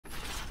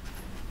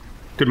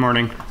Good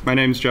morning. My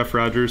name is Jeff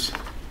Rogers.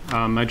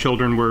 My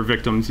children were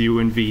victims U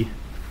and V.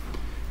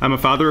 I'm a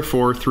father of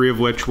 4, 3 of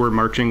which were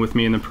marching with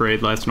me in the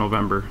parade last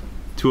November.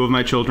 2 of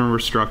my children were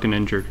struck and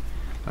injured.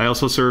 I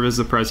also serve as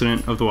the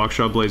president of the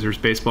Waukesha Blazers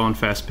baseball and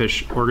fast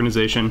pitch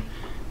organization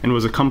and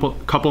was a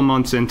couple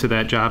months into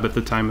that job at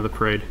the time of the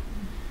parade.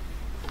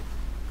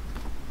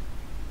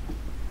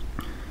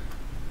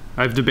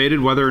 I've debated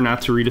whether or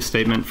not to read a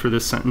statement for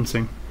this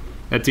sentencing.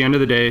 At the end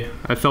of the day,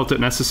 I felt it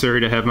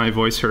necessary to have my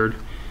voice heard,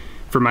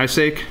 for my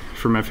sake,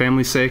 for my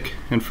family's sake,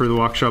 and for the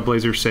Waukesha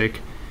Blazers' sake,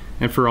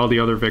 and for all the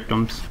other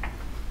victims.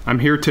 I'm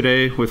here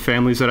today with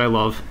families that I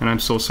love, and I'm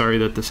so sorry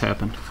that this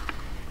happened.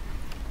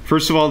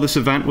 First of all, this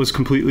event was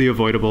completely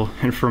avoidable,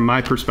 and from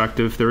my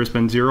perspective, there has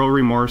been zero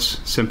remorse,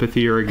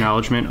 sympathy, or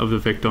acknowledgement of the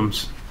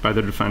victims by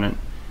the defendant.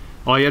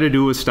 All he had to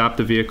do was stop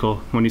the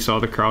vehicle when he saw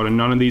the crowd, and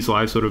none of these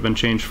lives would have been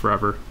changed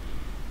forever.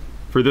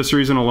 For this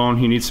reason alone,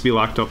 he needs to be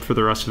locked up for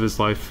the rest of his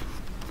life.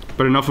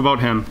 But enough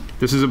about him.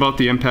 This is about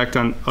the impact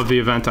of the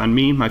event on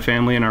me, my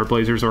family, and our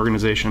Blazers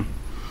organization.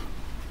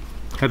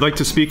 I'd like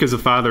to speak as a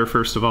father,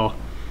 first of all.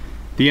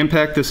 The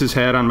impact this has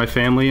had on my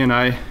family and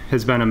I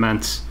has been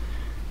immense.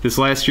 This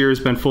last year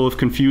has been full of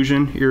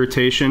confusion,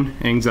 irritation,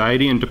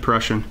 anxiety, and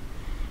depression.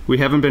 We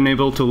haven't been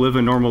able to live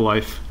a normal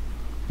life.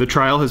 The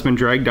trial has been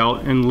dragged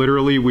out, and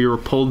literally we were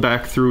pulled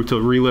back through to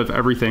relive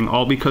everything,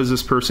 all because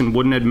this person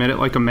wouldn't admit it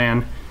like a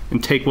man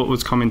and take what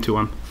was coming to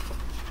him.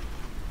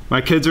 My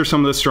kids are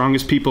some of the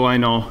strongest people I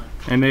know,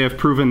 and they have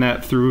proven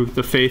that through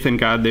the faith in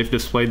God they've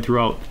displayed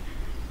throughout.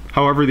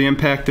 However, the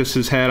impact this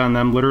has had on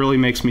them literally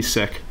makes me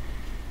sick.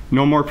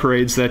 No more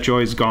parades, that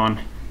joy is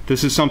gone.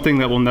 This is something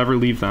that will never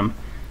leave them.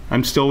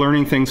 I'm still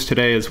learning things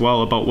today as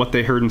well about what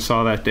they heard and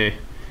saw that day.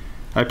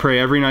 I pray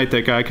every night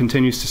that God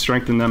continues to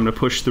strengthen them to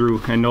push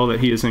through and know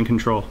that He is in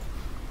control.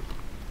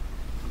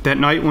 That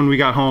night when we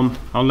got home,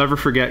 I'll never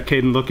forget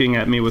Caden looking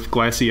at me with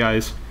glassy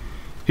eyes.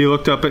 He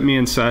looked up at me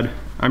and said,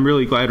 "I'm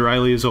really glad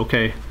Riley is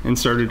okay," and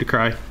started to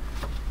cry.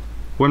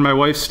 When my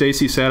wife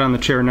Stacy sat on the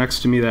chair next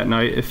to me that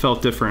night, it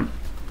felt different.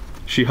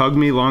 She hugged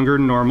me longer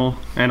than normal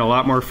and a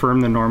lot more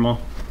firm than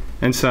normal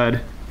and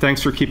said,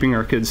 "Thanks for keeping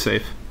our kids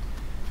safe."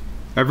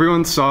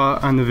 Everyone saw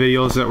on the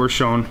videos that were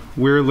shown,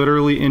 we're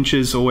literally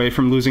inches away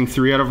from losing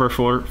 3 out of our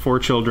four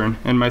children,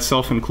 and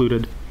myself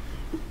included.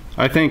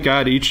 I thank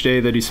God each day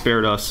that He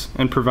spared us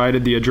and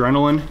provided the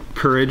adrenaline,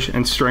 courage,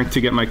 and strength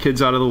to get my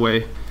kids out of the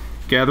way,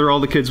 gather all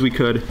the kids we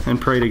could, and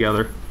pray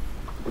together.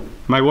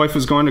 My wife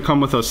was going to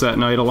come with us that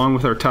night along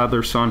with our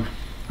toddler son.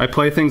 I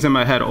play things in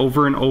my head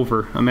over and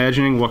over,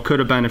 imagining what could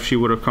have been if she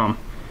would have come.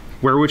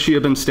 Where would she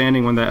have been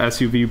standing when that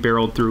SUV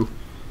barreled through?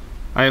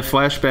 I have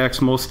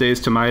flashbacks most days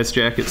to Maya's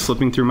jacket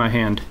slipping through my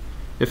hand.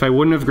 If I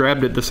wouldn't have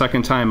grabbed it the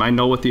second time, I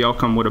know what the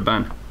outcome would have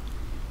been.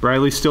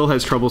 Riley still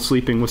has trouble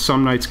sleeping, with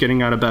some nights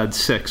getting out of bed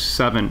 6,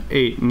 7,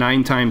 8,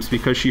 9 times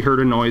because she heard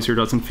a noise or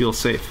doesn't feel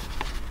safe.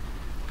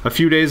 A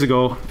few days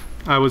ago,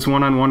 I was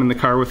one-on-one in the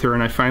car with her,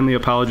 and I finally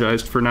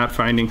apologized for not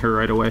finding her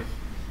right away.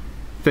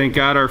 Thank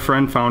God our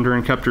friend found her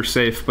and kept her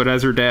safe, but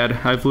as her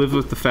dad, I've lived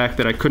with the fact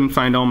that I couldn't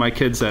find all my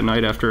kids that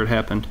night after it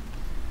happened.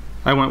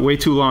 I went way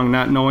too long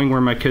not knowing where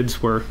my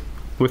kids were,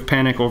 with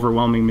panic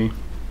overwhelming me.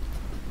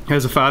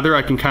 As a father,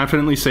 I can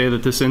confidently say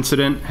that this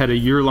incident had a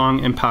year-long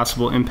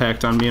impossible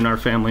impact on me and our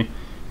family.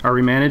 Are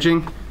we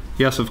managing?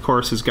 Yes, of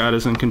course, as God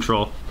is in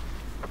control.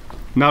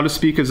 Now to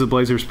speak as the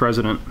Blazers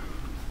president.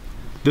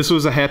 This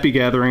was a happy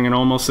gathering and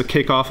almost a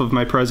kickoff of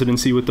my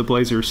presidency with the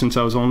Blazers since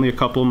I was only a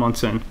couple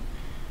months in.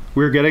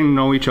 We were getting to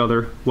know each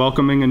other,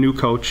 welcoming a new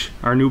coach,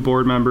 our new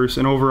board members,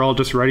 and overall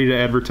just ready to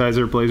advertise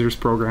our Blazers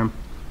program.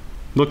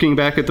 Looking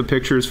back at the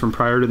pictures from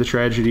prior to the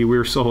tragedy, we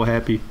were so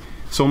happy.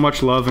 So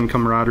much love and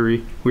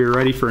camaraderie. We were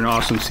ready for an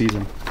awesome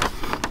season.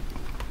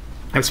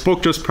 I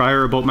spoke just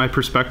prior about my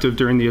perspective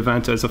during the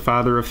event as a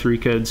father of 3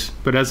 kids,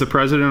 but as the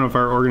president of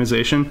our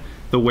organization,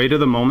 the weight of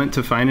the moment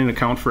to find an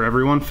account for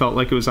everyone felt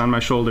like it was on my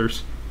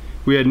shoulders.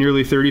 We had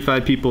nearly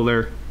 35 people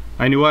there.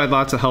 I knew I had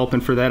lots of help,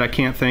 and for that I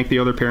can't thank the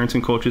other parents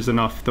and coaches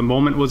enough. The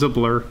moment was a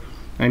blur,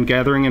 and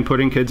gathering and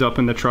putting kids up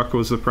in the truck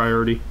was the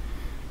priority.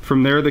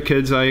 From there, the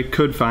kids I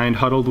could find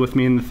huddled with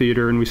me in the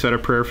theater, and we said a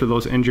prayer for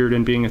those injured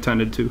and being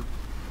attended to.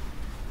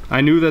 I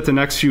knew that the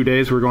next few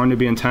days were going to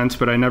be intense,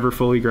 but I never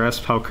fully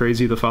grasped how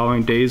crazy the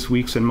following days,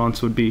 weeks, and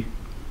months would be.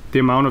 The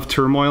amount of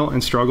turmoil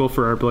and struggle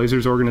for our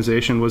Blazers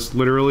organization was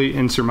literally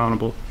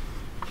insurmountable.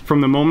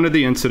 From the moment of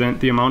the incident,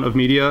 the amount of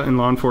media and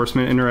law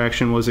enforcement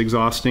interaction was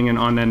exhausting and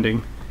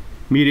unending.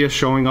 Media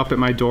showing up at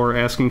my door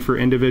asking for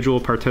individual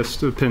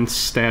participants'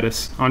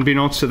 status.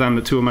 Unbeknownst to them,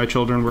 the 2 of my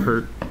children were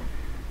hurt.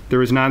 There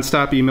was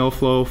nonstop email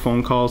flow,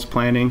 phone calls,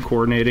 planning,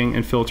 coordinating,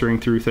 and filtering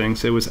through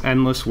things. It was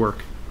endless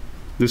work.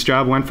 This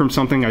job went from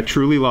something I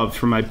truly loved,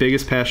 from my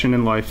biggest passion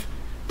in life,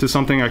 to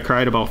something I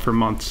cried about for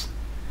months.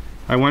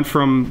 I went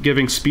from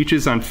giving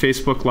speeches on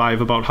Facebook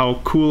Live about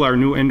how cool our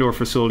new indoor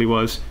facility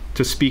was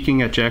to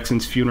speaking at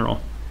Jackson's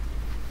funeral.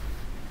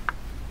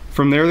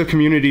 From there, the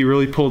community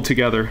really pulled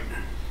together.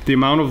 The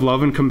amount of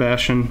love and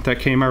compassion that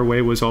came our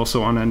way was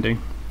also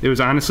unending. It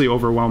was honestly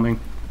overwhelming.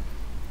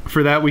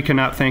 For that, we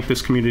cannot thank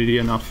this community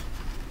enough.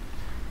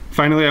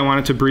 Finally, I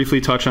wanted to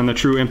briefly touch on the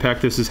true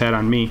impact this has had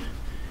on me.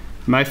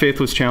 My faith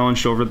was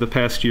challenged over the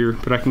past year,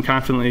 but I can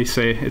confidently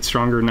say it's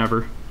stronger than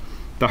ever.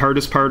 The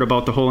hardest part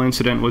about the whole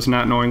incident was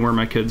not knowing where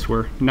my kids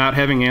were, not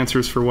having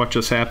answers for what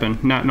just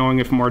happened, not knowing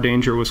if more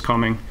danger was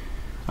coming.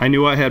 I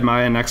knew I had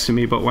Maya next to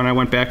me, but when I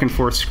went back and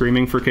forth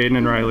screaming for Caden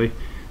and Riley,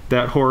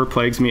 that horror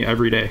plagues me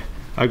every day.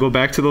 I go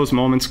back to those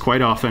moments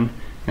quite often,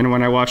 and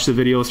when I watch the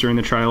videos during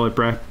the trial, it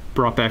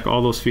brought back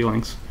all those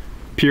feelings.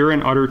 Pure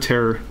and utter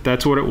terror,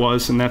 that's what it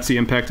was, and that's the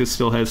impact it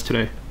still has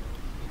today.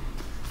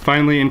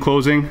 Finally, in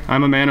closing,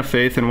 I'm a man of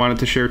faith and wanted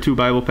to share 2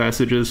 Bible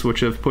passages which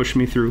have pushed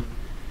me through.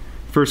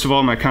 First of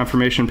all, my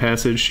confirmation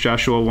passage,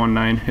 Joshua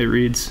 1:9, it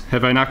reads,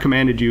 "Have I not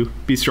commanded you?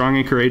 Be strong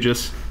and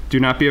courageous. Do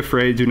not be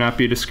afraid, do not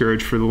be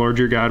discouraged, for the Lord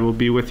your God will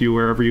be with you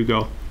wherever you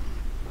go."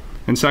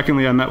 And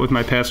secondly, I met with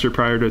my pastor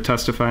prior to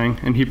testifying,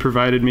 and he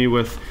provided me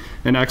with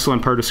an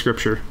excellent part of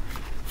Scripture.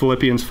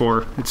 Philippians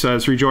 4, it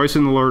says, "Rejoice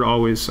in the Lord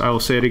always. I will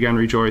say it again,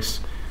 rejoice.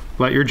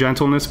 Let your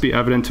gentleness be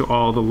evident to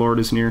all, the Lord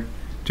is near.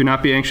 Do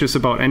not be anxious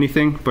about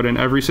anything, but in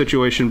every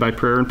situation by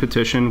prayer and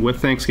petition,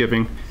 with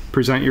thanksgiving,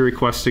 present your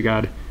requests to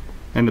God.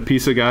 And the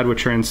peace of God,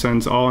 which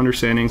transcends all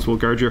understandings, will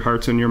guard your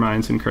hearts and your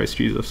minds in Christ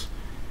Jesus."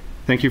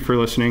 Thank you for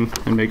listening,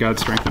 and may God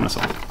strengthen us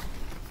all.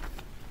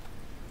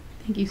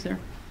 Thank you, sir.